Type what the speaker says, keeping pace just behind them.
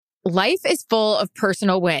Life is full of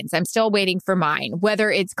personal wins. I'm still waiting for mine.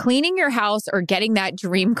 Whether it's cleaning your house or getting that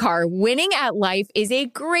dream car, winning at life is a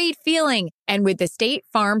great feeling. And with the State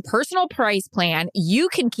Farm Personal Price Plan, you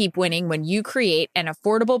can keep winning when you create an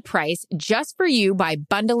affordable price just for you by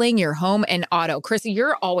bundling your home and auto. Krissy,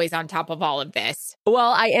 you're always on top of all of this.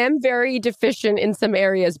 Well, I am very deficient in some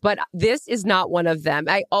areas, but this is not one of them.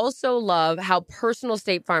 I also love how personal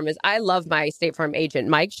State Farm is. I love my State Farm agent,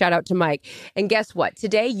 Mike. Shout out to Mike. And guess what?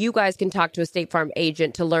 Today, you guys can talk to a State Farm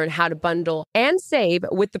agent to learn how to bundle and save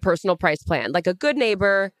with the Personal Price Plan. Like a good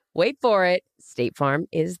neighbor, wait for it, State Farm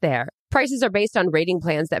is there. Prices are based on rating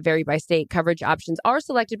plans that vary by state. Coverage options are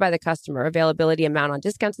selected by the customer. Availability, amount on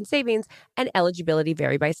discounts and savings, and eligibility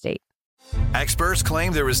vary by state. Experts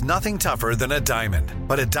claim there is nothing tougher than a diamond.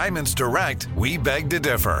 But at Diamonds Direct, we beg to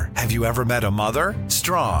differ. Have you ever met a mother?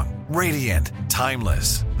 Strong, radiant,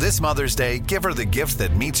 timeless. This Mother's Day, give her the gift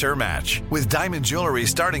that meets her match. With diamond jewelry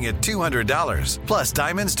starting at $200. Plus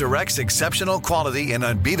Diamonds Direct's exceptional quality and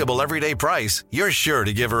unbeatable everyday price, you're sure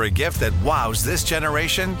to give her a gift that wows this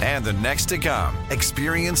generation and the next to come.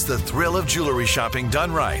 Experience the thrill of jewelry shopping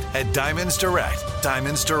done right at Diamonds Direct.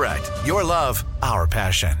 Diamonds Direct. Your love, our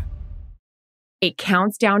passion. It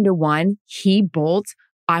counts down to 1. He bolts.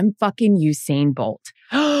 I'm fucking Usain Bolt.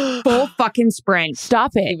 Full fucking sprint.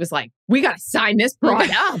 Stop it. He was like, we got to sign this broad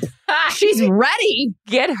up. She's ready.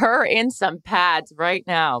 Get her in some pads right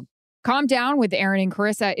now. Calm Down with Aaron and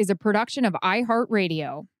Carissa is a production of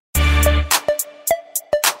iHeartRadio.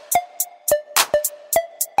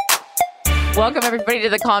 Welcome, everybody, to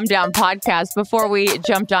the Calm Down podcast. Before we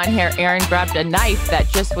jumped on here, Aaron grabbed a knife that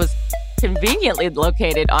just was conveniently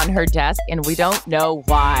located on her desk, and we don't know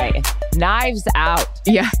why. Knives out.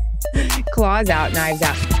 Yeah. Claws out, knives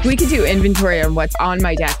out. We could do inventory on what's on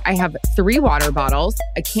my desk. I have 3 water bottles,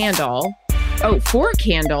 a candle. 4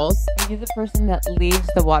 candles. Are you the person that leaves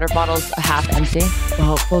the water bottles half empty?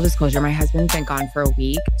 Well, full disclosure, my husband's been gone for a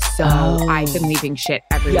week, so I've been leaving shit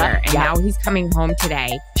everywhere. Now he's coming home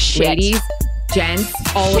today. Shit. Ladies, gents,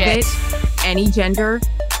 all of it, any gender,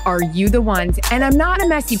 are you the ones? And I'm not a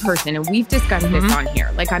messy person, and we've discussed this on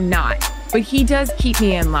here. Like, I'm not. But he does keep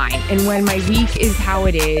me in line. And when my week is how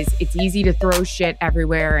it is, it's easy to throw shit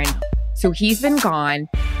everywhere. And so he's been gone.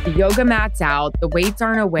 The yoga mat's out. The weights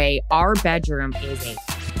aren't away. Our bedroom is a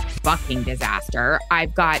fucking disaster.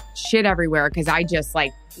 I've got shit everywhere because I just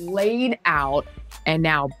like laid out. And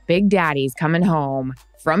now Big Daddy's coming home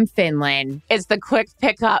from Finland. It's the quick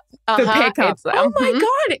pickup. The pickup. Oh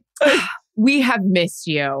my God. We have missed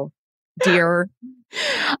you, dear.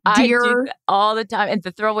 I do all the time. And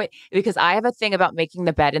the throwaway, because I have a thing about making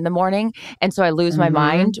the bed in the morning. And so I lose my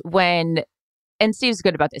mind when, and Steve's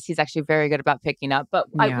good about this. He's actually very good about picking up, but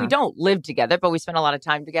we don't live together, but we spend a lot of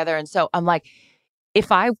time together. And so I'm like, if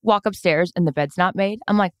I walk upstairs and the bed's not made,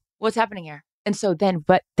 I'm like, what's happening here? And so then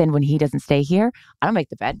when he doesn't stay here, I don't make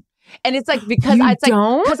the bed. And it's like, because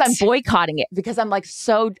I'm boycotting it, because I'm like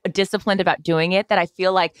so disciplined about doing it that I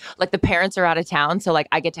feel like the parents are out of town. So like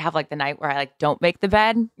I get to have like the night where I like don't make the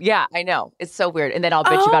bed. Yeah, I know. It's so weird. And then I'll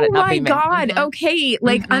bitch about it not being made. Oh my God. Okay.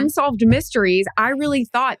 Like unsolved mysteries. I really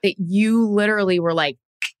thought that you literally were like,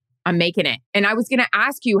 I'm making it. And I was going to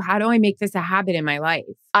ask you, how do I make this a habit in my life?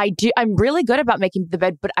 I do. I'm really good about making the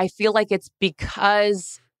bed, but I feel like it's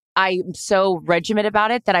because I'm so regimented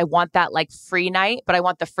about it that I want that like free night, but I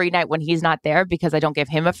want the free night when he's not there because I don't give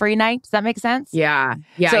him a free night. Does that make sense? Yeah.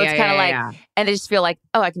 Yeah. So it's kind of like, and I just feel like,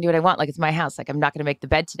 oh, I can do what I want. Like it's my house. Like I'm not going to make the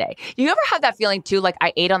bed today. You ever have that feeling too? Like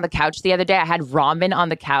I ate on the couch the other day. I had ramen on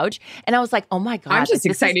the couch and I was like, oh my God. I'm just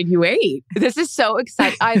excited you ate. This is so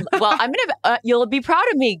exciting. I'm in you'll be proud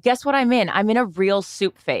of me. Guess what I'm in? I'm in a real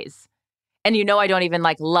soup phase. And you know I don't even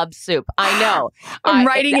like love soup. I know. I'm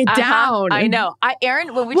writing it down. I know.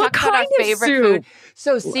 Aaron, when we talk about our favorite food.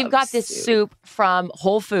 So Steve got this soup from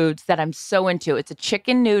Whole Foods that I'm so into. It's a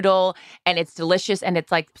chicken noodle and it's delicious. And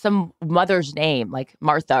it's like some mother's name, like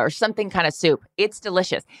Martha or something kind of soup. It's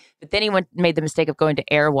delicious. But then he made the mistake of going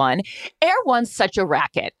to Air One. Air One's such a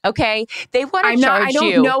racket, okay? They want to charge you.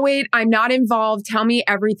 I don't know it. I'm not involved. Tell me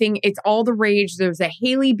everything. It's all the rage. There's a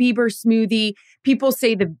Hailey Bieber smoothie. People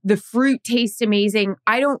say the fruit tastes amazing.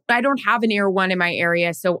 I don't have an Air One in my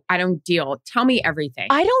area, so I don't deal. Tell me everything.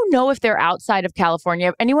 I don't know if they're outside of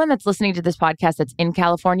California. Anyone that's listening to this podcast that's in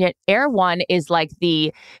California, Air One is like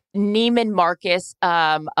the Neiman Marcus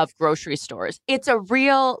of grocery stores. It's a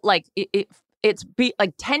real like it's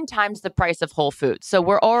like 10 times the price of Whole Foods. So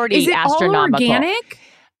we're already Is it astronomical. all organic?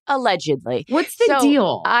 Allegedly. What's the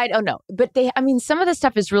deal? I don't know. But some of the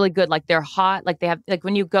stuff is really good. Like they're hot. Like they have, like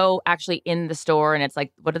when you go actually in the store and it's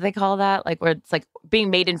like, what do they call that? Like where it's like being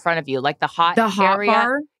made in front of you, like the hot area.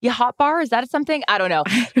 Bar? Yeah, hot bar. Is that something? I don't know.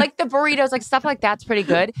 Like the burritos, like stuff like that's pretty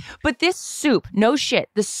good. But this soup, no shit,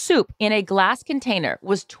 the soup in a glass container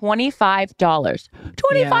was $25. $25.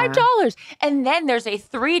 Yeah. And then there's a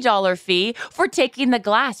 $3 fee for taking the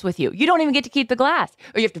glass with you. You don't even get to keep the glass.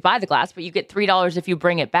 Or you have to buy the glass, but you get $3 if you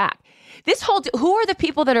bring it back. Who are the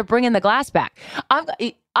people that are bringing the glass back?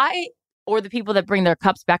 Or the people that bring their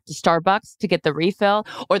cups back to Starbucks to get the refill,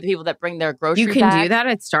 or the people that bring their grocery bags. You can do that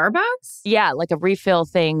at Starbucks? Yeah, like a refill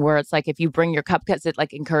thing where it's like if you bring your cup, because it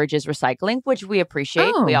like encourages recycling, which we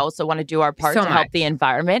appreciate. We also want to do our part to help the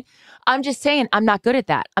environment. I'm just saying, I'm not good at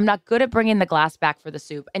that. I'm not good at bringing the glass back for the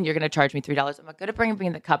soup, and you're going to charge me $3. I'm not good at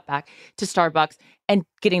bringing the cup back to Starbucks and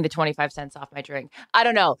getting the 25 cents off my drink. I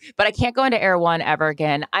don't know, but I can't go into Erewhon ever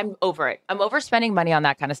again. I'm over it. I'm over spending money on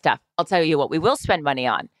that kind of stuff. I'll tell you what we will spend money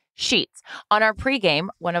on. Sheets. On our pregame,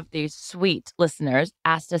 one of these sweet listeners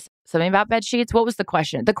asked us something about bed sheets. What was the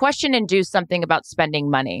question? The question induced something about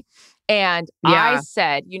spending money. And I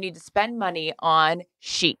said, you need to spend money on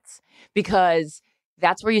sheets because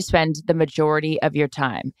that's where you spend the majority of your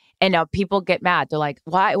time. And now people get mad. They're like,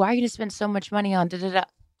 why are you going to spend so much money on da-da-da?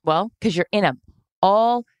 Well, because you're in them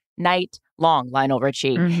all night long, Lionel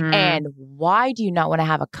Richie. Mm-hmm. And why do you not want to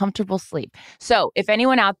have a comfortable sleep? So if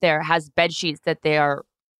anyone out there has bed sheets that they are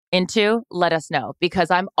into, let us know,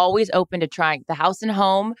 because I'm always open to trying the house and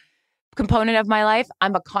home component of my life.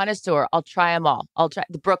 I'm a connoisseur. I'll try them all. I'll try.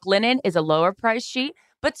 The Brooklinen is a lower price sheet,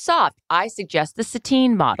 but soft. I suggest the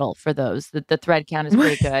sateen model for those. The thread count is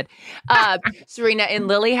pretty good. Serena and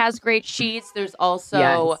Lily has great sheets. There's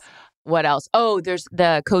also what else? Oh, there's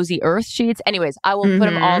the Cozy Earth sheets. Anyways, I will put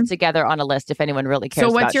them all together on a list if anyone really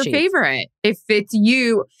cares about sheets. So what's your favorite? If it's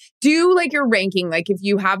you, do like your ranking. Like if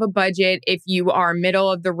you have a budget, if you are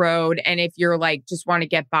middle of the road, and if you're like, just want to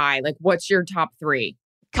get by, like what's your top 3?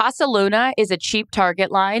 Casa Luna is a cheap Target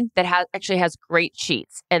line that actually has great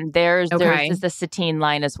sheets. And there's the sateen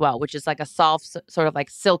line as well, which is like a soft, sort of like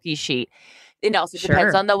silky sheet. It also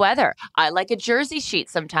depends on the weather. I like a jersey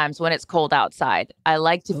sheet sometimes when it's cold outside. I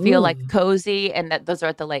like to feel like cozy, and those are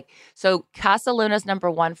at the lake. So Casa Luna's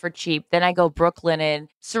number 1 for cheap. Then I go Brooklinen,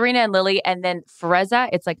 Serena and Lily, and then Frezza.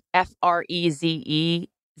 It's like Frezze.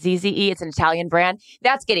 ZZE. It's an Italian brand.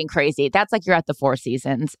 That's getting crazy. That's like you're at the Four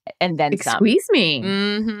Seasons and then some. Excuse me.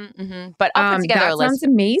 Mm-hmm, mm-hmm. But I'll put together a list. That sounds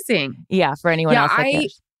amazing. Yeah, for anyone else that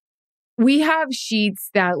cares. We have sheets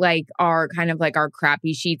that like are kind of like our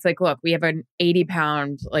crappy sheets. Like, look, we have an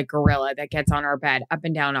 80-pound like gorilla that gets on our bed, up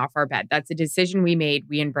and down off our bed. That's a decision we made.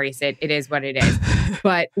 We embrace it. It is what it is.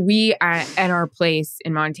 But we at our place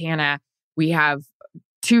in Montana, we have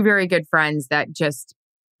 2 very good friends that just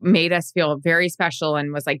made us feel very special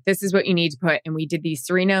and was like, this is what you need to put. And we did these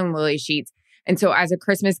Serena and Lily sheets. And so as a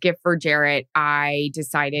Christmas gift for Jarrett, I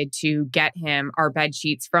decided to get him our bed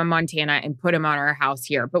sheets from Montana and put them on our house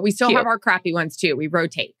here. But we still have our crappy ones too. We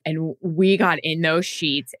rotate. And we got in those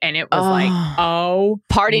sheets and it was like,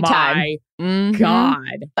 party time.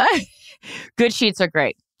 God. Good sheets are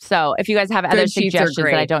great. So if you guys have other suggestions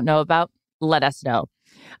that I don't know about, let us know.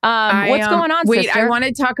 What's going on, Wait, sister? I want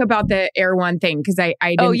to talk about the Erewhon thing because I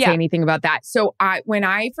didn't say anything about that. So when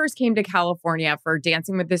I first came to California for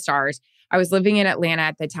Dancing with the Stars, I was living in Atlanta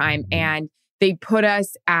at the time, and they put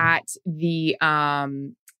us at the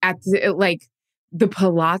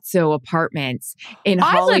Palazzo Apartments in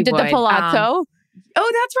Hollywood. I lived at the Palazzo.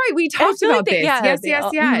 That's right. We talked about this. Yes.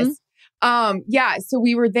 Mm-hmm. So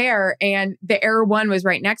we were there and the Erewhon was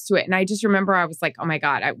right next to it. And I just remember I was like, oh my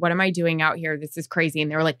God, what am I doing out here? This is crazy.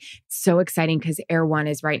 And they were like, so exciting because Erewhon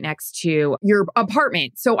is right next to your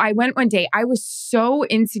apartment. So I went one day. I was so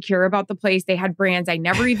insecure about the place. They had brands I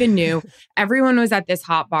never even knew. Everyone was at this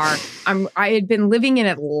hot bar. I had been living in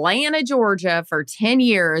Atlanta, Georgia for 10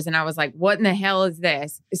 years. And I was like, what in the hell is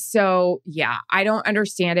this? So yeah, I don't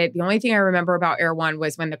understand it. The only thing I remember about Erewhon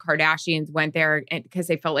was when the Kardashians went there because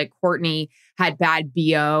they felt like Kourtney had bad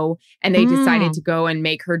BO and they decided to go and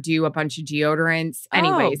make her do a bunch of deodorants.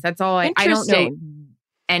 Anyways, that's all. I don't know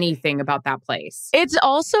anything about that place. It's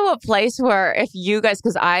also a place where if you guys,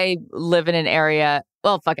 because I live in an area,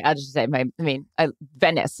 well, fuck it, I'll just say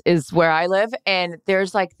Venice is where I live. And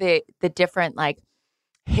there's like the different like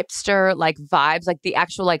hipster like vibes, like the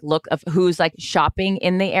actual like look of who's like shopping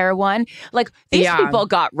in the Erewhon. Like these people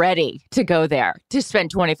got ready to go there to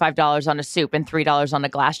spend $25 on a soup and $3 on a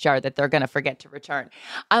glass jar that they're going to forget to return.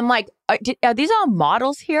 I'm like, are these all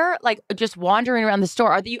models here? Like just wandering around the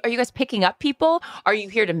store? Are you guys picking up people? Are you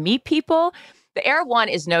here to meet people? The Air One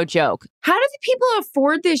is no joke. How do the people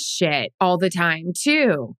afford this shit all the time,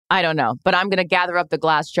 too? I don't know, but I'm going to gather up the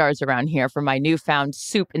glass jars around here for my newfound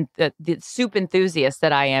the soup enthusiast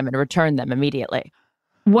that I am and return them immediately.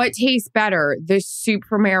 What tastes better, the soup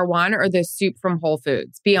from Air One or the soup from Whole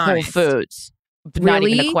Foods? Be honest. Whole Foods. Not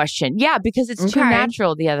even a question. Yeah, because it's too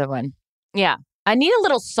natural, the other one. Yeah. I need a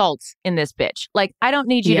little salt in this bitch. Like, I don't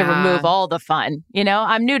need you to remove all the fun. You know,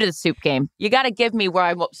 I'm new to the soup game. You got to give me where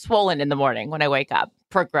I'm swollen in the morning when I wake up.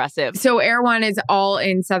 Progressive. So Air One is all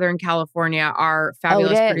in Southern California. Our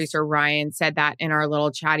fabulous producer, Ryan, said that in our little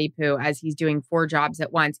chatty poo as he's doing 4 jobs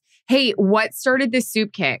at once. Hey, what started this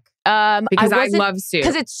soup kick? Because I love soup.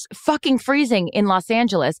 Because it's fucking freezing in Los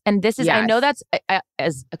Angeles. And this is, I know that's,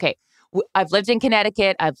 I've lived in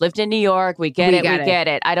Connecticut. I've lived in New York. We get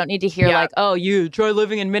it. I don't need to hear like, oh, you try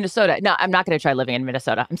living in Minnesota. No, I'm not going to try living in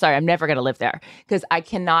Minnesota. I'm sorry. I'm never going to live there because I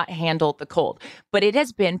cannot handle the cold. But it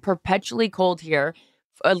has been perpetually cold here,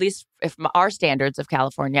 at least if our standards of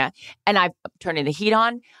California. And I'm turning the heat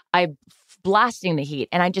on. I'm blasting the heat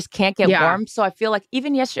and I just can't get warm. So I feel like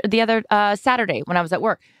even the other Saturday when I was at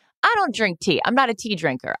work, I don't drink tea. I'm not a tea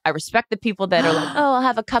drinker. I respect the people that are like, oh, I'll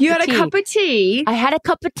have a cup of tea. You had a cup of tea? I had a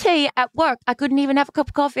cup of tea at work. I couldn't even have a cup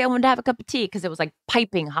of coffee. I wanted to have a cup of tea because it was like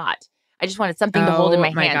piping hot. I just wanted something to hold in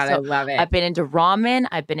my hand. God, so I love it. I've been into ramen.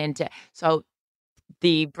 So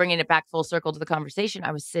the bringing it back full circle to the conversation,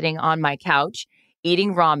 I was sitting on my couch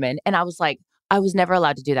eating ramen and I was like, I was never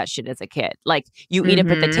allowed to do that shit as a kid. Like you eat up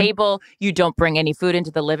at the table, you don't bring any food into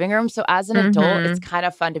the living room. So as an adult, it's kind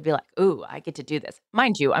of fun to be like, ooh, I get to do this.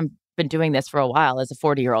 Mind you, I've been doing this for a while as a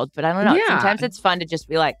 40-year-old, but I don't know. Yeah. Sometimes it's fun to just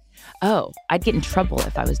be like, oh, I'd get in trouble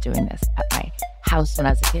if I was doing this at my house when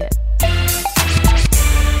I was a kid.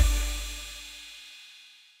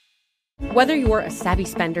 Whether you're a savvy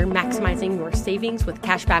spender maximizing your savings with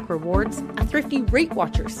cashback rewards, a thrifty rate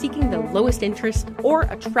watcher seeking the lowest interest, or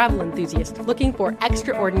a travel enthusiast looking for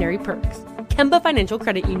extraordinary perks, Kemba Financial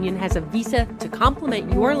Credit Union has a visa to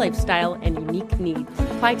complement your lifestyle and unique needs.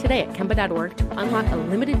 Apply today at Kemba.org to unlock a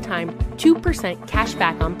limited time 2% cash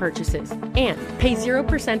back on purchases and pay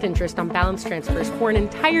 0% interest on balance transfers for an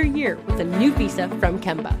entire year with a new visa from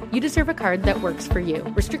Kemba. You deserve a card that works for you.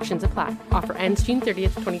 Restrictions apply. Offer ends June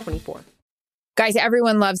 30th, 2024. Guys,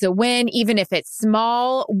 everyone loves a win, even if it's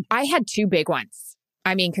small. I had 2 big ones.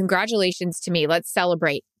 I mean, congratulations to me. Let's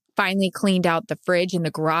celebrate. Finally cleaned out the fridge in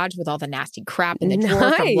the garage with all the nasty crap in the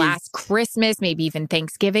drawer from last Christmas, maybe even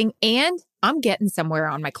Thanksgiving. And I'm getting somewhere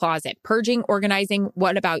on my closet. Purging, organizing.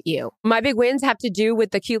 What about you? My big wins have to do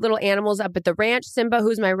with the cute little animals up at the ranch. Simba,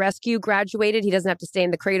 who's my rescue, graduated. He doesn't have to stay in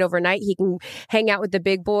the crate overnight. He can hang out with the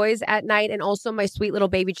big boys at night. And also my sweet little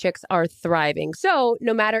baby chicks are thriving. So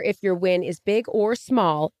no matter if your win is big or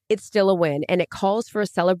small, it's still a win. And it calls for a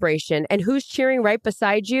celebration. And who's cheering right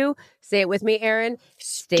beside you? Say it with me, Aaron.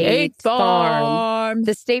 State Farm.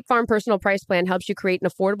 The State Farm Personal Price Plan helps you create an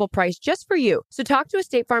affordable price just for you. So talk to a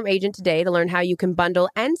State Farm agent today to learn how you can bundle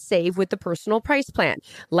and save with the Personal Price Plan.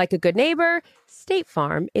 Like a good neighbor, State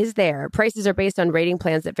Farm is there. Prices are based on rating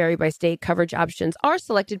plans that vary by state. Coverage options are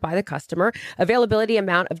selected by the customer. Availability,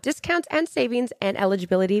 amount of discounts and savings, and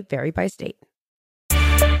eligibility vary by state.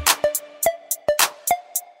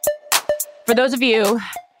 For those of you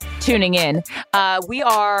tuning in, we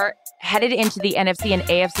are headed into the NFC and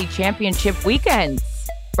AFC championship weekends.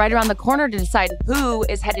 Right around the corner to decide who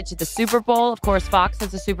is headed to the Super Bowl. Of course, Fox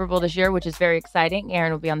has the Super Bowl this year, which is very exciting.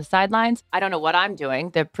 Aaron will be on the sidelines. I don't know what I'm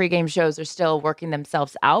doing. The pregame shows are still working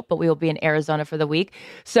themselves out, but we will be in Arizona for the week.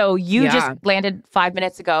 So you just landed 5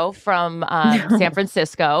 minutes ago from San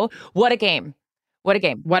Francisco. What a game. What a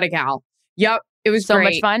game. What a gal. Yep. It was so great.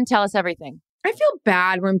 Much fun. Tell us everything. I feel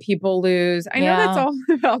bad when people lose. I know that's all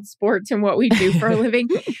about sports and what we do for a living.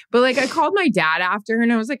 But like I called my dad after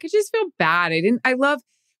and I was like, I just feel bad. I love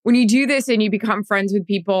when you do this and you become friends with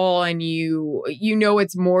people and you know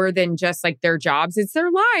it's more than just like their jobs. It's their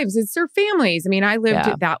lives. It's their families. I mean, I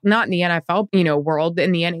lived that not in the NFL, world,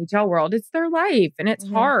 in the NHL world. It's their life and it's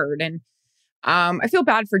hard. And I feel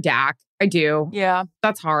bad for Dak. I do. Yeah.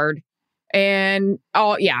 That's hard. And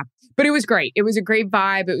but it was great. It was a great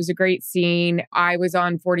vibe. It was a great scene. I was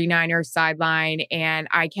on 49ers sideline and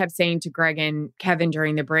I kept saying to Greg and Kevin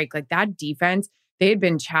during the break, like that defense, they had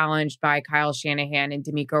been challenged by Kyle Shanahan and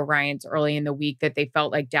D'Amico Ryans early in the week that they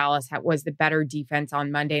felt like Dallas was the better defense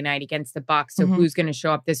on Monday night against the Bucs. So who's going to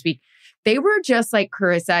show up this week? They were just like,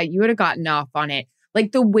 Carissa, you would have gotten off on it.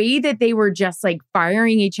 Like the way that they were just like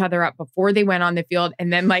firing each other up before they went on the field.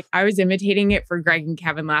 And then like I was imitating it for Greg and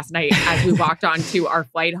Kevin last night as we walked on to our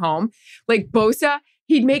flight home. Like Bosa,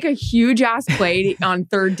 he'd make a huge ass play on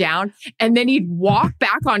 3rd down. And then he'd walk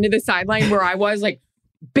back onto the sideline where I was like,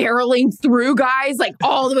 barreling through guys like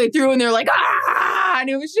all the way through, and they're like, ah, and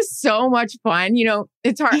it was just so much fun. You know,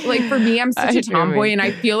 it's hard. Like for me, I'm such a tomboy and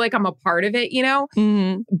I feel like I'm a part of it, you know,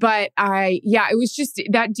 but it was just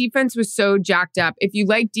that defense was so jacked up. If you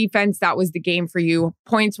like defense, that was the game for you.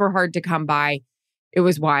 Points were hard to come by. It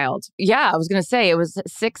was wild. Yeah, I was going to say it was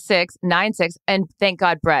 6-6, 9-6. And thank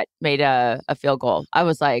God Brett made a field goal. I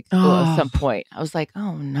was like, at some point, I was like,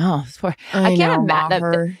 oh no. I can't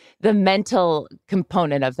imagine the mental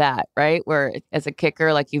component of that, right? Where as a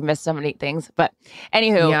kicker, like you miss so many things. But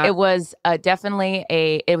anywho, it was definitely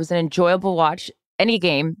it was an enjoyable watch. Any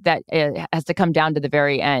game that has to come down to the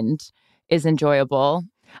very end is enjoyable.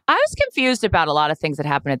 I was confused about a lot of things that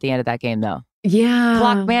happened at the end of that game, though. Yeah.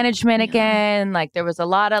 Clock management again. Like there was a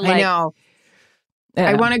lot of like. I know.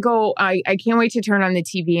 Yeah. I want to go. I can't wait to turn on the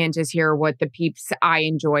TV and just hear what the peeps I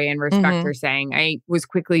enjoy and respect are saying. I was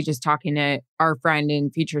quickly just talking to our friend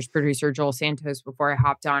and features producer, Joel Santos, before I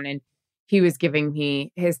hopped on, and he was giving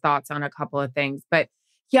me his thoughts on a couple of things. But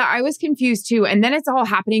yeah, I was confused too. And then it's all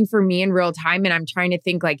happening for me in real time. And I'm trying to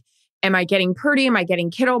think like, am I getting Purdy? Am I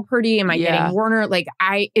getting Kittle Purdy? Am I getting Warner? Like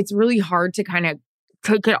it's really hard to kind of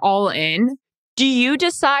take it all in. Do you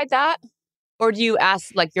decide that? Or do you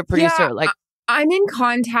ask like your producer? Yeah, I'm in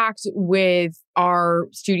contact with our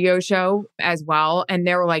studio show as well. And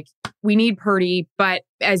they were like, we need Purdy. But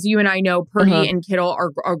as you and I know, Purdy and Kittle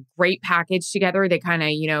are a great package together. They kind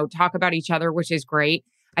of, talk about each other, which is great.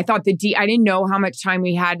 I thought I didn't know how much time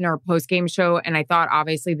we had in our post-game show. And I thought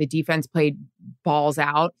obviously the defense played balls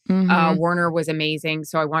out. Warner was amazing.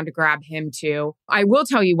 So I wanted to grab him too. I will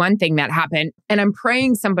tell you one thing that happened, and I'm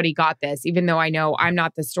praying somebody got this, even though I know I'm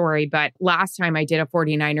not the story. But last time I did a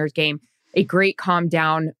 49ers game, a great calm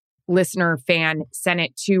down listener fan sent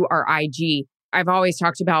it to our IG. I've always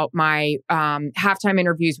talked about my halftime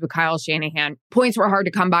interviews with Kyle Shanahan. Points were hard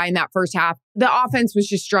to come by in that first half. The offense was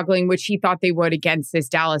just struggling, which he thought they would against this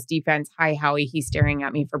Dallas defense. Hi, Howie. He's staring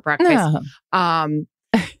at me for breakfast.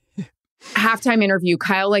 Halftime interview.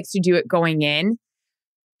 Kyle likes to do it going in.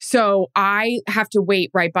 So I have to wait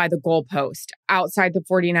right by the goalpost outside the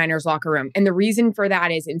 49ers locker room. And the reason for that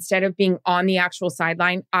is instead of being on the actual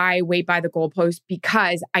sideline, I wait by the goalpost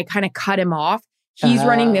because I kind of cut him off. He's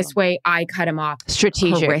running this way. I cut him off.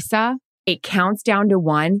 Strategic. Carissa, it counts down to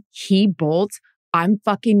 1. He bolts. I'm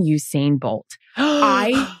fucking Usain Bolt.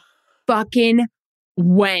 I fucking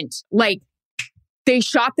went. Like, they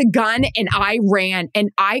shot the gun and I ran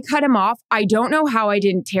and I cut him off. I don't know how I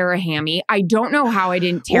didn't tear a hammy. I don't know how I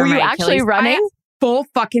didn't tear my Achilles. Were you actually running? Full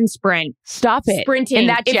fucking sprint. Stop it. Sprinting. In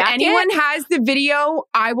that jacket? If anyone has the video,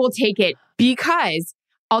 I will take it because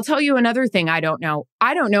I'll tell you another thing I don't know.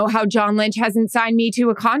 I don't know how John Lynch hasn't signed me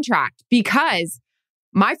to a contract because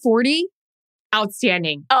my 40,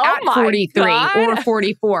 outstanding at 43 or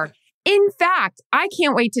 44. In fact, I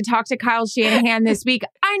can't wait to talk to Kyle Shanahan this week.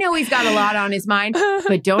 I know he's got a lot on his mind,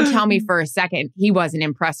 but don't tell me for a second he wasn't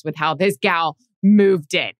impressed with how this gal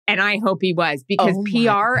moved it. And I hope he was because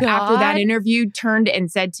PR after that interview turned and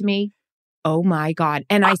said to me, oh my God.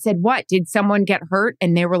 And I said, what? Did someone get hurt?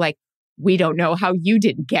 And they were like, we don't know how you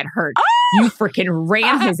didn't get hurt. You freaking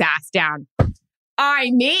ran his ass down.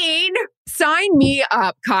 I mean, sign me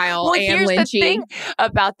up, Kyle. Well, and here's Lynchy. the thing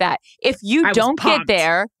about that. If you don't get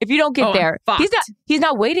there, he's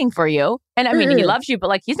not waiting for you. And I mean, he loves you, but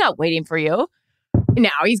like, he's not waiting for you. No,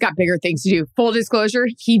 he's got bigger things to do. Full disclosure,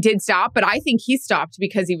 he did stop, but I think he stopped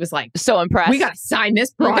because he was like, so impressed. We got to sign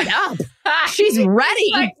this broad up. She's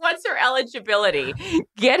ready. Like, what's her eligibility?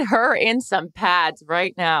 Get her in some pads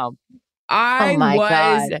right now.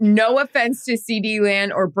 God. No offense to CD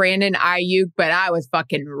Land or Brandon Ayuk, but I was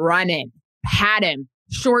fucking running. Had him.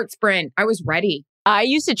 Short sprint. I was ready. I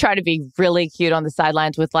used to try to be really cute on the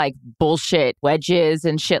sidelines with like bullshit wedges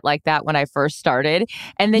and shit like that when I first started.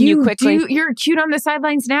 And then you're cute on the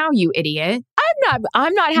sidelines now, you idiot.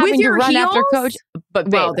 I'm not having to run after coach. But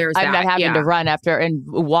babe, I'm not having to run after and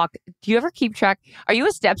walk. Do you ever keep track? Are you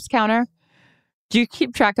a steps counter? Do you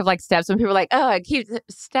keep track of like steps when people are like, oh, I keep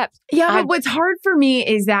steps? Yeah, but what's hard for me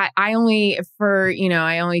is that I only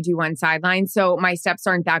do one sideline. So my steps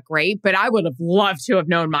aren't that great, but I would have loved to have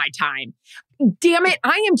known my time. Damn it.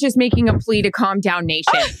 I am just making a plea to calm down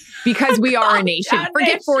nation because we are a nation.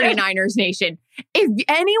 Forget 49ers nation. If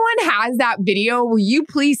anyone has that video, will you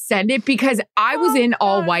please send it? Because I was in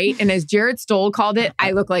all white. And as Jared Stoll called it,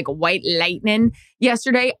 I look like white lightning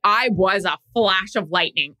yesterday. I was a flash of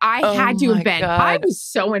lightning. I had to have been. God. I was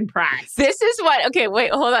so impressed. This is what, okay,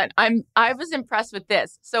 wait, hold on. I was impressed with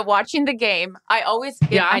this. So watching the game,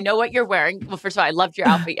 I know what you're wearing. Well, first of all, I loved your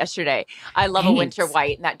outfit yesterday. I love a winter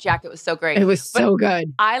white and that jacket was so great. It was so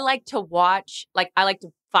good. I like to watch, I like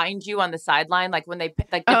to find you on the sideline, like when they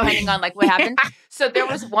like depending on like what happened. So there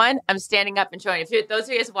was one. I'm standing up and showing. Those of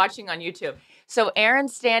you guys watching on YouTube, so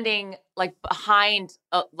Aaron's standing like behind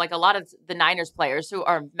like a lot of the Niners players who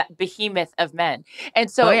are behemoth of men, and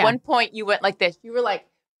so at one point you went like this. You were like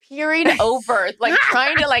peering over, like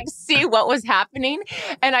trying to like see what was happening.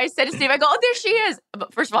 And I said to Steve, I go, "Oh, there she is."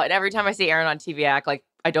 But first of all, and every time I see Aaron on TV, I act like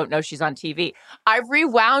I don't know she's on TV. I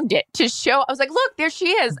rewound it to show. I was like, "Look, there she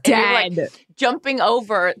is." And we were, like jumping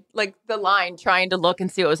over like the line, trying to look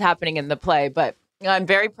and see what was happening in the play. But I'm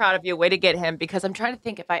very proud of you. Way to get him, because I'm trying to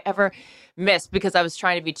think if I ever missed, because I was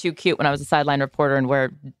trying to be too cute when I was a sideline reporter and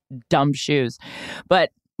wear dumb shoes.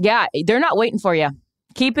 But yeah, they're not waiting for you.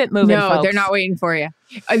 Keep it moving, folks. They're not waiting for you.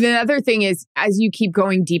 The other thing is, as you keep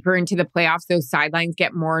going deeper into the playoffs, those sidelines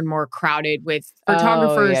get more and more crowded with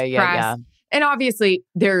photographers, press. And obviously,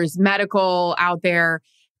 there's medical out there,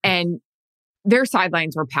 and their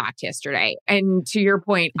sidelines were packed yesterday. And to your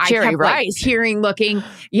point, I kept like peering, looking.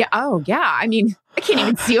 Yeah. Oh, yeah. I mean, I can't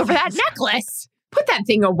even see over that necklace. Put that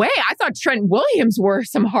thing away. I thought Trent Williams wore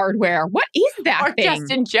some hardware. What is that thing? Or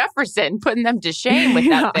Justin Jefferson, putting them to shame with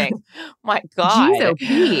that thing. My God. Jeez, oh,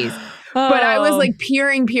 please. But I was like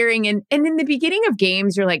peering. And in the beginning of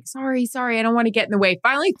games, you're like, sorry, I don't want to get in the way.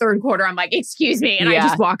 Finally, third quarter, I'm like, excuse me. And I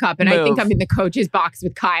just walk up and I think I'm in the coach's box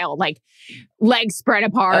with Kyle, like legs spread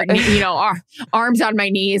apart, and, you know, arms on my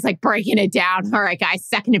knees, like breaking it down. All right, guys,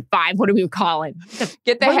 2nd and 5. What are we calling?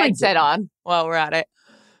 Get the headset on while we're at it.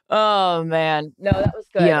 Oh, man. No, that was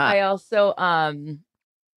good. Yeah. I also,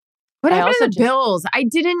 what happened to the Bills? I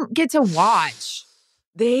didn't get to watch.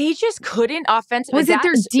 They just couldn't offensively. Was it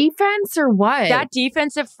their defense or what? That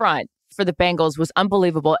defensive front for the Bengals was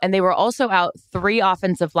unbelievable. And they were also out 3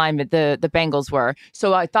 offensive linemen, the Bengals were.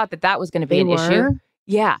 So I thought that was going to be an issue.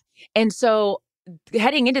 Yeah. And so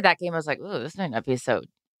heading into that game, I was like, oh, this might not be so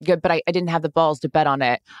good, but I didn't have the balls to bet on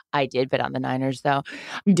it. I did bet on the Niners, though.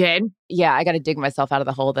 You did? Yeah, I got to dig myself out of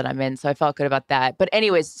the hole that I'm in, so I felt good about that. But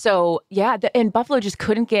anyways, so yeah, and Buffalo just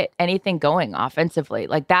couldn't get anything going offensively.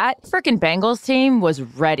 Like, that freaking Bengals team was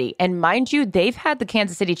ready. And mind you, they've had the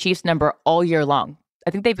Kansas City Chiefs number all year long. I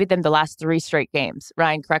think they beat them the last 3 straight games.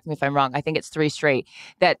 Ryan, correct me if I'm wrong. I think it's 3 straight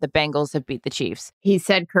that the Bengals have beat the Chiefs. He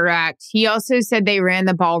said correct. He also said they ran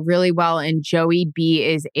the ball really well, and Joey B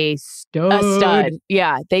is a stud. A stud.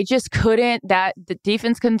 Yeah, they just couldn't. The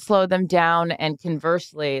defense couldn't slow them down, and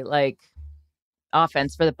conversely, like,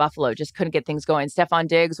 offense for the Buffalo just couldn't get things going. Stephon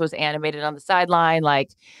Diggs was animated on the sideline, like,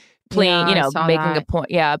 playing, making a point.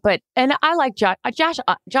 Yeah. And I like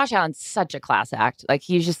Josh Allen's such a class act. Like,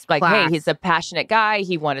 he's just like, hey, he's a passionate guy.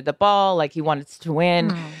 He wanted the ball. Like, he wanted to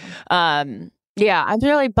win. Yeah, I'm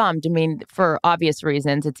really bummed. I mean, for obvious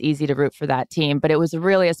reasons, it's easy to root for that team, but it was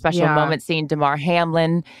really a special moment seeing DeMar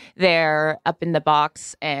Hamlin there up in the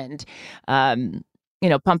box and,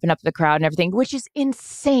 pumping up the crowd and everything, which is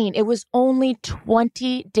insane. It was only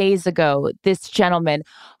 20 days ago this gentleman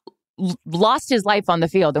lost his life on the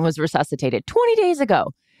field and was resuscitated 20 days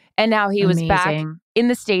ago. And now he was back in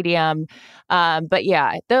the stadium. But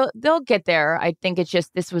yeah, they'll get there. I think it's just,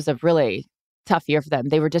 this was a really tough year for them.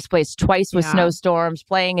 They were displaced twice with snowstorms,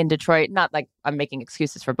 playing in Detroit. Not like I'm making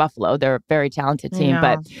excuses for Buffalo. They're a very talented team,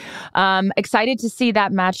 but excited to see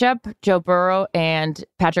that matchup. Joe Burrow and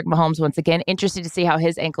Patrick Mahomes once again. Interested to see how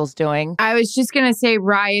his ankle's doing. I was just going to say,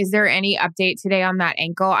 Rye, is there any update today on that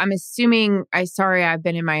ankle? I'm assuming, I've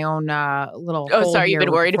been in my own little Oh, sorry, you've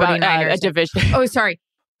been worried about a division. Oh, sorry.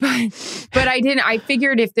 But I didn't. I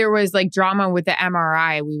figured if there was like drama with the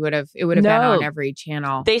MRI, it would have been on every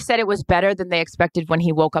channel. They said it was better than they expected when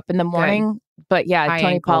he woke up in the morning. Good. But yeah,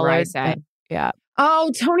 Tony Pollard said, Oh,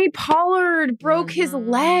 Tony Pollard broke his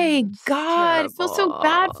leg. God, it feels so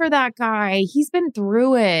bad for that guy. He's been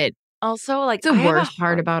through it. Also, like, the worst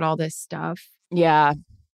part about all this stuff. Yeah.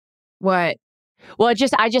 What? Well, I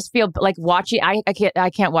just feel like watching. I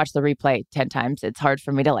can't watch the replay 10 times. It's hard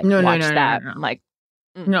for me to watch that. No. I'm like.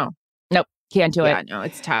 Nope, can't do it. Yeah, no,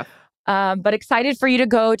 it's tough. But excited for you to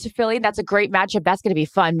go to Philly. That's a great matchup. That's going to be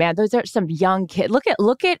fun, man. Those are some young kids.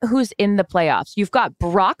 Look at who's in the playoffs. You've got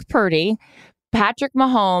Brock Purdy, Patrick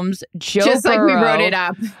Mahomes, Joe just Burrow, like we wrote it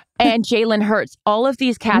up, and Jalen Hurts. All of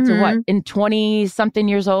these cats are what, in 20-something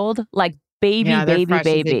years old? Like babies.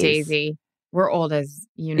 Daisy. We're old as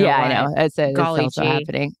you know. Yeah, I know. It's also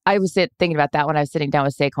happening. I was thinking about that when I was sitting down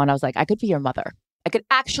with Saquon. I was like, I could be your mother. I could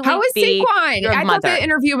actually How is be Saquon? your I mother. thought the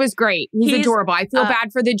interview was great. He's adorable. I feel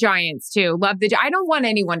bad for the Giants too. Love I don't want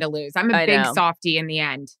anyone to lose. I'm a big softie in the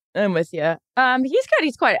end. I'm with you. He's good.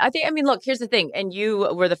 He's quiet. I mean, look, here's the thing. And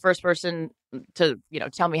you were the first person to,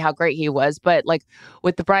 tell me how great he was. But like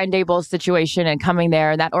with the Brian Daboll situation and coming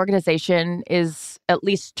there, that organization is at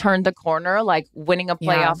least turned the corner, like winning a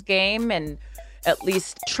playoff game and at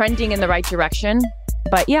least trending in the right direction.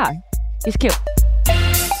 But yeah, he's cute.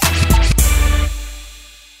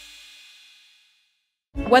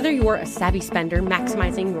 Whether you're a savvy spender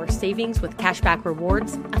maximizing your savings with cashback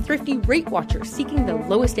rewards, a thrifty rate watcher seeking the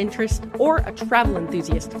lowest interest, or a travel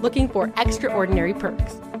enthusiast looking for extraordinary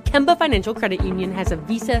perks, Kemba Financial Credit Union has a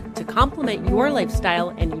visa to complement your lifestyle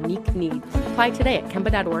and unique needs. Apply today at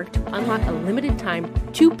Kemba.org to unlock a limited time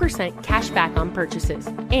 2% cash back on purchases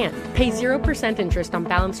and pay 0% interest on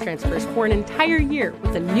balance transfers for an entire year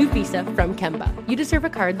with a new visa from Kemba. You deserve a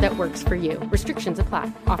card that works for you. Restrictions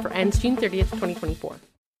apply. Offer ends June 30th, 2024.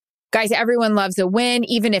 Guys, everyone loves a win,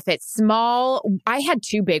 even if it's small. I had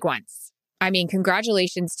 2 big ones. I mean,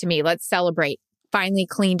 congratulations to me. Let's celebrate. Finally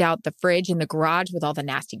cleaned out the fridge in the garage with all the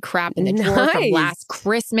nasty crap in the drawer from last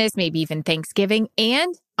Christmas, maybe even Thanksgiving.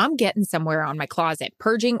 And I'm getting somewhere on my closet.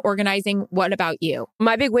 Purging, organizing. What about you?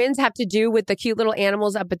 My big wins have to do with the cute little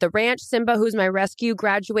animals up at the ranch. Simba, who's my rescue,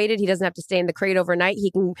 graduated. He doesn't have to stay in the crate overnight. He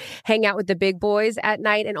can hang out with the big boys at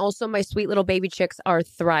night. And also my sweet little baby chicks are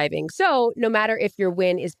thriving. So no matter if your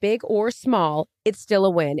win is big or small, it's still a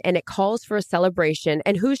win. And it calls for a celebration.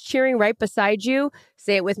 And who's cheering right beside you?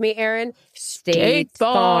 Say it with me, Erin. State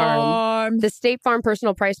Farm. The State Farm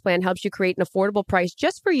Personal Price Plan helps you create an affordable price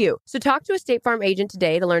just for you. So talk to a State Farm agent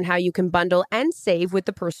today to learn how you can bundle and save with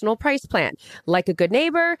the Personal Price Plan. Like a good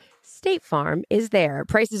neighbor, State Farm is there.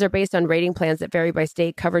 Prices are based on rating plans that vary by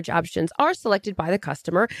state. Coverage options are selected by the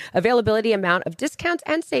customer. Availability, amount of discounts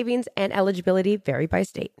and savings, and eligibility vary by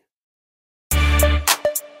state.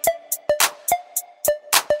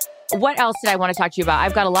 What else did I want to talk to you about?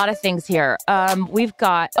 I've got a lot of things here. We've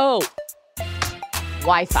got,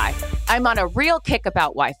 Wi-Fi. I'm on a real kick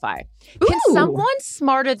about Wi-Fi. Can someone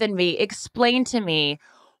smarter than me explain to me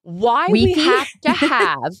why we have to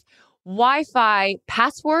have Wi-Fi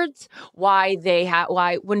passwords? Why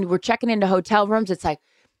when we're checking into hotel rooms, it's like,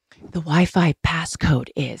 the Wi-Fi passcode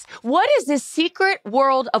is. What is this secret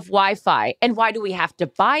world of Wi-Fi? And why do we have to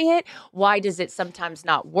buy it? Why does it sometimes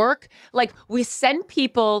not work? Like, we send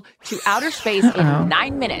people to outer space in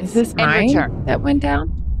 9 minutes. Is this mine return. that went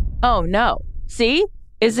down? Oh, no. See?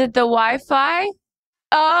 Is it the Wi-Fi?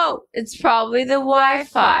 Oh, it's probably the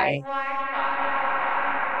Wi-Fi.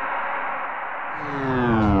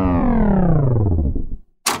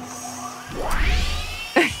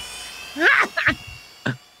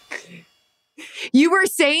 You were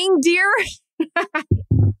saying, dear?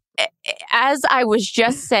 As I was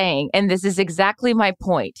just saying, and this is exactly my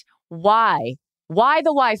point, why? Why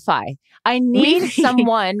the Wi-Fi? I need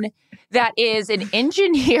someone that is an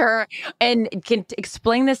engineer and can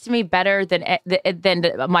explain this to me better than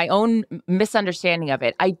my own misunderstanding of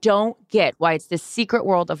it. I don't get why it's this secret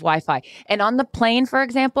world of Wi-Fi. And on the plane, for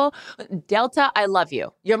example, Delta, I love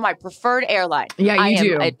you. You're my preferred airline. Yeah, you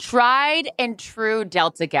do. I am a tried and true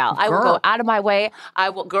Delta gal. I will go out of my way.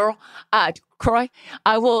 Croy,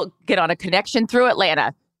 I will get on a connection through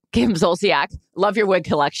Atlanta. Kim Zolciak, love your wig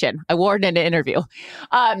collection. I wore it in an interview.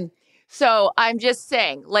 So I'm just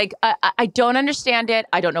saying, like, I don't understand it.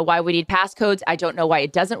 I don't know why we need passcodes. I don't know why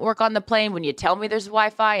it doesn't work on the plane when you tell me there's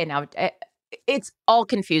Wi-Fi. And now it's all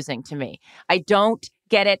confusing to me. I don't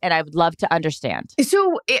get it, and I would love to understand.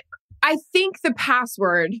 So I think the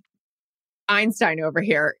password, Einstein over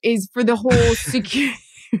here, is for the whole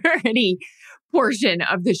security portion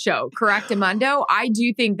of the show. Correct, Amundo? I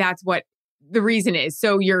do think that's what the reason is.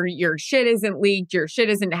 So your shit isn't leaked, your shit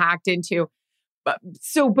isn't hacked into. But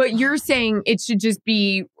you're saying it should just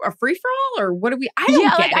be a free for all, or what do we? I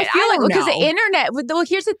don't get it. I feel like because the internet. Well,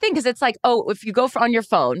 here's the thing: because it's like, if you go on your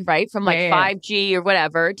phone, right, from like 5G or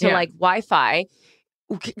whatever to like Wi-Fi,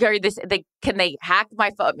 can they hack my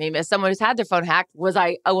phone? Maybe as someone who's had their phone hacked, was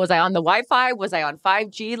I on the Wi-Fi? Was I on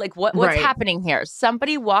 5G? Like what's happening here?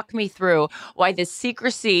 Somebody walk me through why this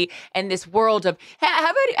secrecy and this world of how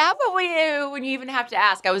about when you even have to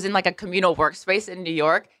ask? I was in like a communal workspace in New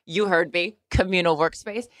York. You heard me, communal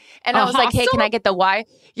workspace, and I was like, hey, can I get the Wi-Fi?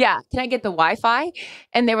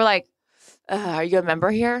 And they were like, are you a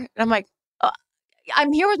member here? And I'm like,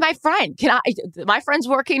 I'm here with my friend. My friend's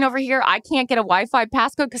working over here. I can't get a Wi-Fi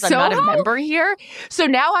passcode because I'm not a member here. So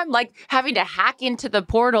now I'm like having to hack into the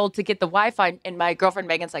portal to get the Wi-Fi. And my girlfriend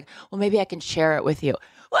Megan's like, well, maybe I can share it with you.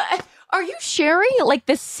 are you sharing like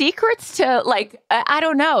the secrets to like, I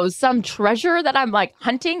don't know, some treasure that I'm like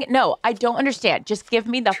hunting? No, I don't understand. Just give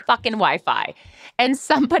me the fucking Wi-Fi. And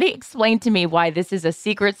somebody explained to me why this is a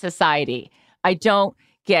secret society. I don't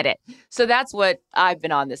get it. So that's what I've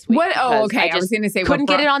been on this week. What? Oh, okay. I was going to say, couldn't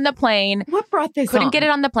get it on the plane. What brought this Couldn't on? get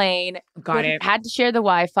it on the plane. Got it. Had to share the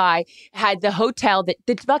Wi-Fi. Had the hotel that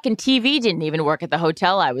the fucking TV didn't even work at the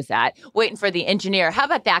hotel I was at. Waiting for the engineer. How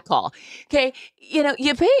about that call? Okay, you know,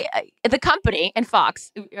 you pay the company and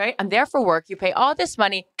Fox, right? I'm there for work. You pay all this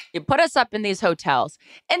money. You put us up in these hotels,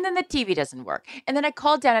 and then the TV doesn't work. And then I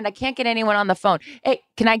called down and I can't get anyone on the phone. Hey,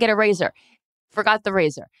 can I get a razor? Forgot the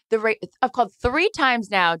razor. I've called 3 times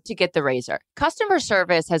now to get the razor. Customer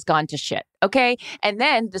service has gone to shit, okay? And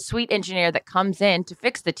then the sweet engineer that comes in to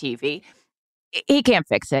fix the TV, he can't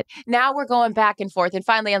fix it. Now we're going back and forth. And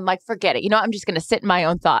finally, I'm like, forget it. You know, I'm just going to sit in my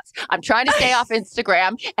own thoughts. I'm trying to stay off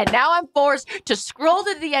Instagram. And now I'm forced to scroll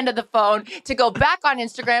to the end of the phone to go back on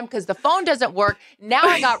Instagram because the phone doesn't work. Now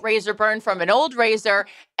I got razor burn from an old razor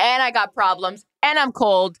and I got problems and I'm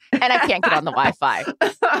cold and I can't get on the Wi-Fi.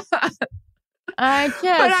 How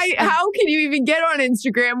can you even get on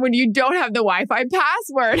Instagram when you don't have the Wi-Fi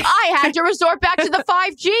password? I had to resort back to the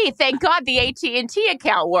 5G. Thank God the AT&T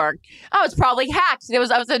account worked. I was probably hacked. I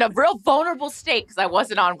was in a real vulnerable state because I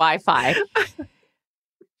wasn't on Wi-Fi.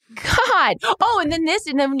 God. Oh, and then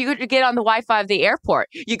when you get on the Wi-Fi of the airport,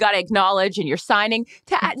 you got to acknowledge and you're signing.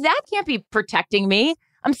 That can't be protecting me.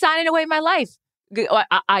 I'm signing away my life.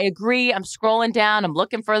 I agree. I'm scrolling down. I'm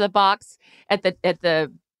looking for the box at the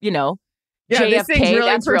Yeah, JFK, this thing's really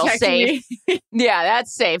that's real safe. Yeah,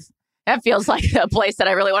 that's safe. That feels like a place that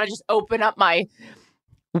I really want to just open up my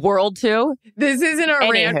world to. This isn't a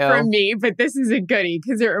rant from me, but this is a goodie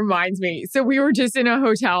because it reminds me. So we were just in a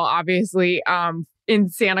hotel, obviously, in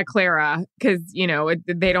Santa Clara, because, you know,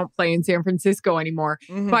 they don't play in San Francisco anymore,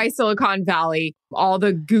 by Silicon Valley, all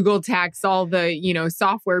the Google techs, all the, you know,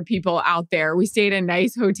 software people out there. We stayed in a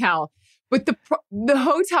nice hotel, but the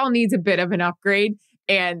hotel needs a bit of an upgrade.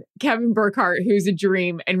 And Kevin Burkhardt, who's a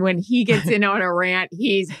dream. And when he gets in on a rant,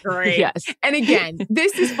 he's great. Yes. And again,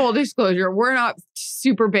 this is full disclosure. We're not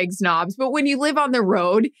super big snobs, but when you live on the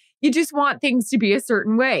road, you just want things to be a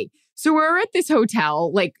certain way. So we're at this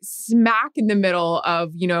hotel, like smack in the middle of,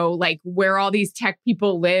 you know, like where all these tech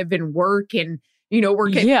people live and work. And, you know, we're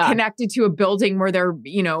getting connected to a building where they're,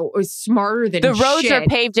 you know, smarter than the roads shit. are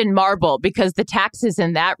paved in marble because the taxes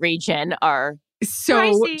in that region are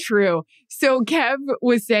so pricey. True. So Kev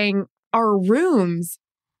was saying our rooms,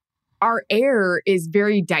 our air is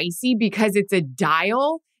very dicey because it's a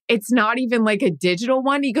dial. It's not even like a digital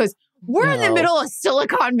one. He goes, we're in the middle of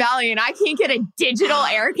Silicon Valley and I can't get a digital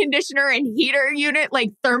air conditioner and heater unit, like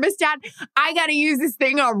thermostat. I got to use this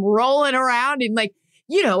thing. I'm rolling around and like,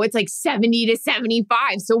 you know, it's like 70 to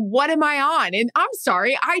 75. So what am I on? And I'm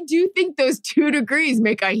sorry, I do think those 2 degrees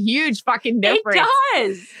make a huge fucking difference. It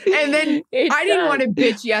does. And then I didn't want to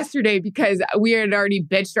bitch yesterday because we had already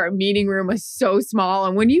bitched. Our meeting room was so small.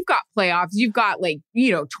 And when you've got playoffs, you've got like,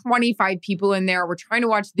 you know, 25 people in there. We're trying to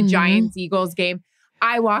watch the Giants-Eagles game.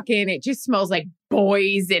 I walk in, it just smells like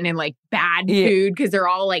boys and like bad food because they're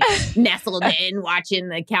all like nestled in watching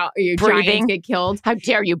the Giants get killed. How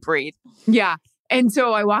dare you breathe? Yeah. And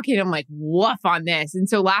so I walk in, I'm like, woof on this. And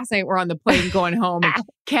so last night we're on the plane going home. And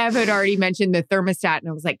Kev had already mentioned the thermostat. And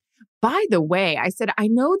I was like, by the way, I said, I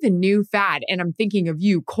know the new fad, and I'm thinking of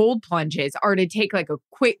you, cold plunges are to take like a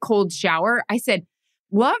quick cold shower. I said,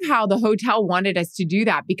 love how the hotel wanted us to do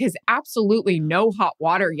that because absolutely no hot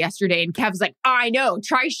water yesterday. And Kev's like, I know,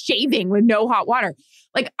 try shaving with no hot water.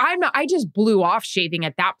 Like I just blew off shaving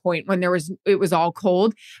at that point when it was all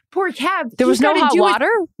cold. Poor Kev. There was no hot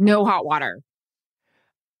water? No hot water.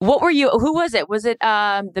 Who was it? Was it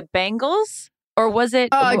the Bengals or was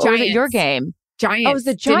it, Giants. Or was it your game? Giants. Oh, it was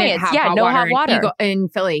the Giants. Yeah, no hot water. In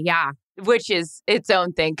Philly, yeah. Which is its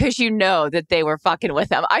own thing because you know that they were fucking with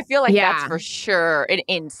them. I feel like that's for sure an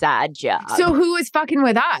inside job. So who was fucking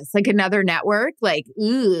with us? Like another network? Like,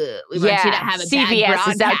 we want you to have a CBS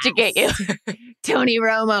bad is out to get you. Tony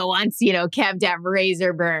Romo wants, Kev to have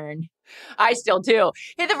razor burn. I still do.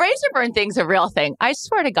 Hey, the razor burn thing's a real thing. I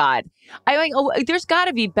swear to God. There's got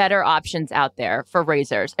to be better options out there for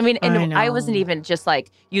razors. I mean, and I wasn't even just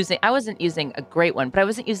like I wasn't using a great one, but I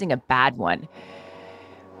wasn't using a bad one.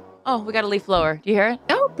 Oh, we got a leaf blower. Do you hear it?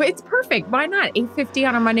 Oh, but it's perfect. Why not? 8:50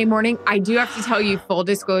 on a Monday morning. I do have to tell you, full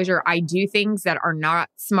disclosure, I do things that are not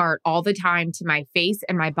smart all the time to my face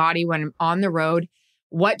and my body when I'm on the road.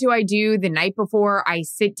 What do I do the night before I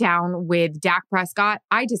sit down with Dak Prescott?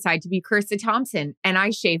 I decide to be Carissa Thompson and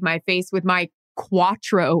I shave my face with my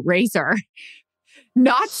Quattro razor.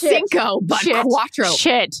 Not Cinco, but Quattro.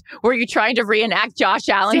 Shit. Were you trying to reenact Josh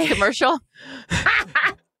Allen's commercial?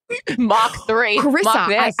 Mach 3. Carissa, Mach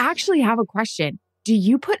this. I actually have a question. Do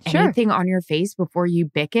you put anything on your face before you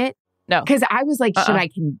bick it? No. Because I was like, should I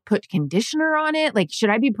put conditioner on it? Like, should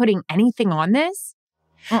I be putting anything on this?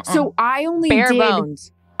 So I only Bare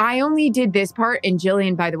bones. I only did this part, and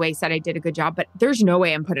Jillian, by the way, said I did a good job, but there's no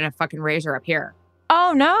way I'm putting a fucking razor up here.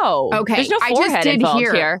 Oh, no. Okay. There's no I forehead just did involved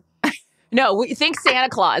here. No, think Santa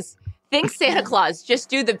Claus. Think Santa Claus. Just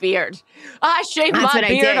do the beard. I shave That's my what I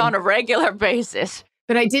beard did. on a regular basis.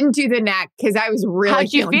 But I didn't do the neck because I was really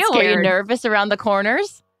How'd you feel? scared. Were you nervous around the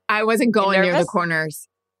corners? I wasn't going near the nervous? corners.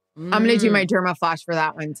 I'm going to do my Dermaflash for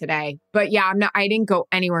that one today. But yeah, I didn't go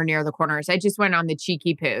anywhere near the corners. I just went on the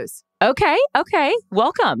cheeky poos. Okay.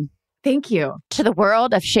 Welcome Thank you. to the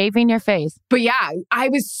world of shaving your face. But yeah, I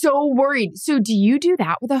was so worried. So do you do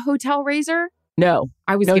that with a hotel razor? No.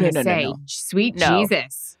 I was No, going to no, no, say, no. sweet No.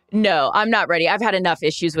 Jesus. No, I'm not ready. I've had enough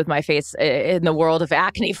issues with my face in the world of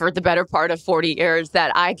acne for the better part of 40 years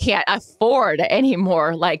that I can't afford any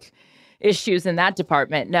more issues in that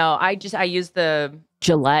department. No, I use the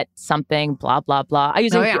Gillette something, blah, blah, blah. I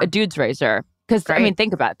use a dude's razor because, I mean,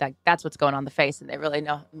 think about that. That's what's going on the face, and they really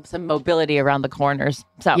know some mobility around the corners.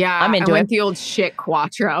 So Yeah, I'm into I went it. the old shit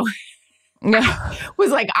Quattro. Yeah.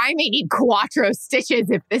 Was like, I may need Quattro stitches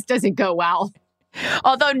if this doesn't go well.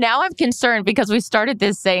 Although now I'm concerned because we started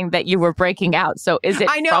this saying that you were breaking out. So is it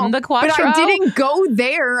from the Quattro? But I didn't go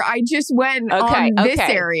there. I just went on this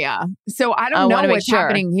area. So I don't know what's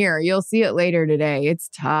happening here. You'll see it later today. It's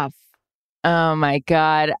tough. Oh, my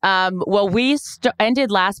God. Well, we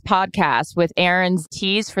ended last podcast with Erin's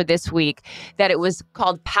tease for this week that it was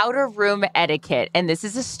called Powder Room Etiquette. And this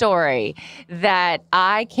is a story that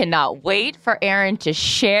I cannot wait for Erin to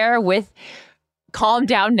share with Calm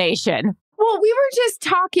Down Nation. Well, we were just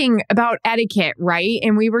talking about etiquette, right?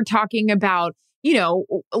 And we were talking about,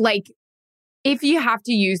 if you have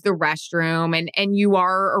to use the restroom and you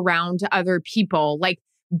are around other people,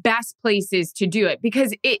 best places to do it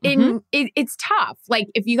because it's tough. Like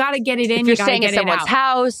if you got to get it in, if you're you got to staying get at someone's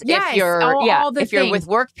house, yes, if you're if you're with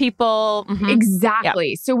work people, exactly.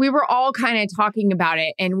 Yeah. So we were all kind of talking about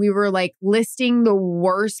it, and we were like listing the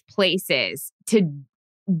worst places to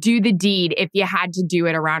do the deed if you had to do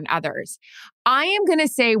it around others. I am going to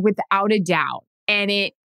say without a doubt, and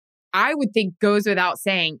I would think goes without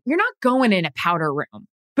saying, you're not going in a powder room.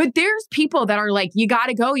 But there's people that are like, you got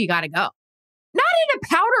to go, you got to go. Not in a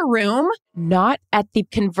powder room. Not at the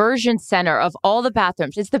conversion center of all the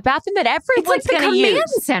bathrooms. It's the bathroom that everyone's going to use. It's like the command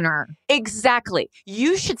center. Exactly.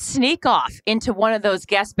 You should sneak off into one of those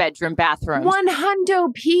guest bedroom bathrooms.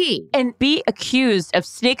 $100. And be accused of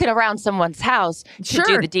sneaking around someone's house to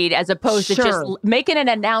do the deed as opposed to just making an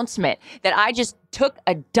announcement that I just took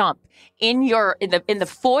a dump in the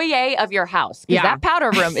foyer of your house. Because that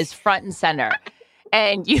powder room is front and center.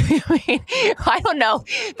 And I don't know.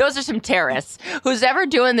 Those are some terrorists. Who's ever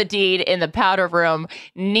doing the deed in the powder room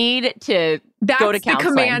need to go to counseling. That's the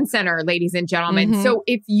command center, ladies and gentlemen. So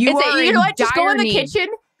if you just go in the kitchen,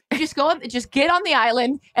 just get on the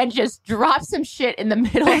island and just drop some shit in the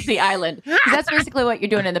middle of the island. That's basically what you're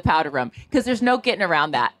doing in the powder room because there's no getting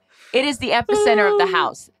around that. It is the epicenter of the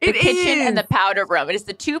house, the kitchen and the powder room. It is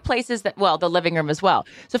the two places the living room as well.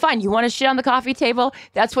 So fine, you want to shit on the coffee table?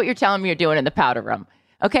 That's what you're telling me you're doing in the powder room.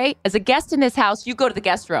 Okay? As a guest in this house, you go to the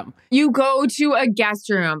guest room. You go to a guest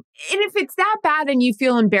room. And if it's that bad and you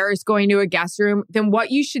feel embarrassed going to a guest room, then what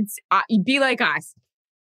you should be like us.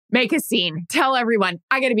 Make a scene. Tell everyone,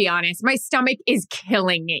 I got to be honest, my stomach is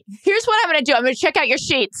killing me. Here's what I'm going to do. I'm going to check out your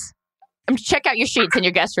sheets. I'm going to check out your sheets in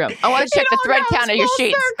your guest room. I want to check the thread count of your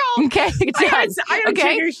sheets. Circle. Okay? I gotta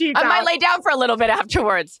check your sheets I might out. lay down for a little bit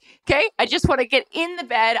afterwards. Okay? I just want to get in the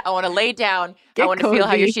bed. I want to lay down. I want to feel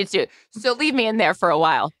how your sheets do. So leave me in there for a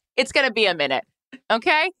while. It's going to be a minute.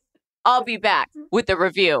 Okay? I'll be back with the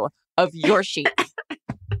review of your sheets.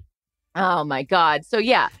 Oh my God. So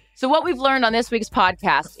yeah. So what we've learned on this week's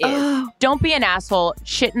podcast is don't be an asshole,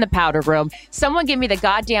 shit in the powder room. Someone give me the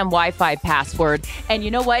goddamn Wi-Fi password. And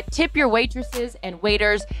you know what? Tip your waitresses and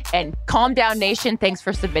waiters and Calm Down Nation. Thanks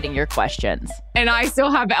for submitting your questions. And I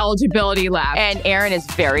still have eligibility left. And Erin is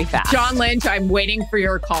very fast. John Lynch, I'm waiting for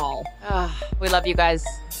your call. We love you guys.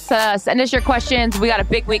 So send us your questions. We got a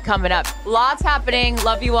big week coming up. Lots happening.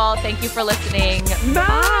 Love you all. Thank you for listening.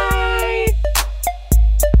 Bye.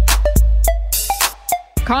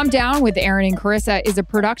 Calm Down with Erin and Carissa is a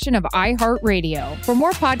production of iHeartRadio. For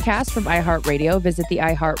more podcasts from iHeartRadio, visit the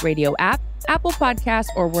iHeartRadio app, Apple Podcasts,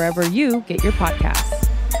 or wherever you get your podcasts.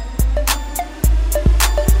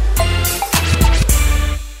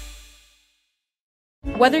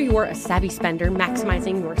 Whether you're a savvy spender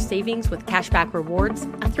maximizing your savings with cashback rewards,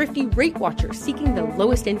 a thrifty rate watcher seeking the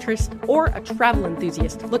lowest interest, or a travel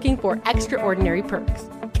enthusiast looking for extraordinary perks,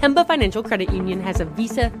 Kemba Financial Credit Union has a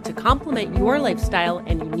visa to complement your lifestyle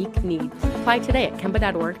and unique needs. Apply today at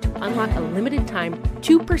Kemba.org to unlock a limited time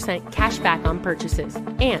 2% cash back on purchases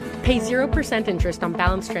and pay 0% interest on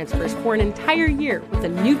balance transfers for an entire year with a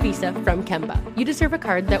new visa from Kemba. You deserve a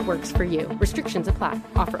card that works for you. Restrictions apply.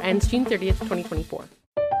 Offer ends June 30th, 2024.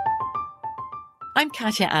 I'm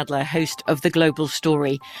Katya Adler, host of The Global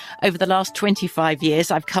Story. Over the last 25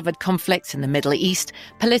 years, I've covered conflicts in the Middle East,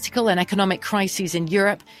 political and economic crises in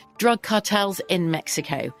Europe, drug cartels in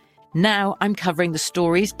Mexico. Now I'm covering the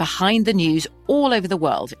stories behind the news all over the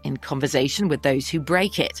world in conversation with those who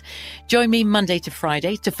break it. Join me Monday to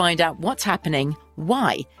Friday to find out what's happening,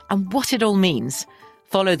 why, and what it all means.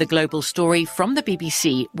 Follow The Global Story from the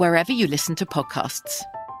BBC wherever you listen to podcasts.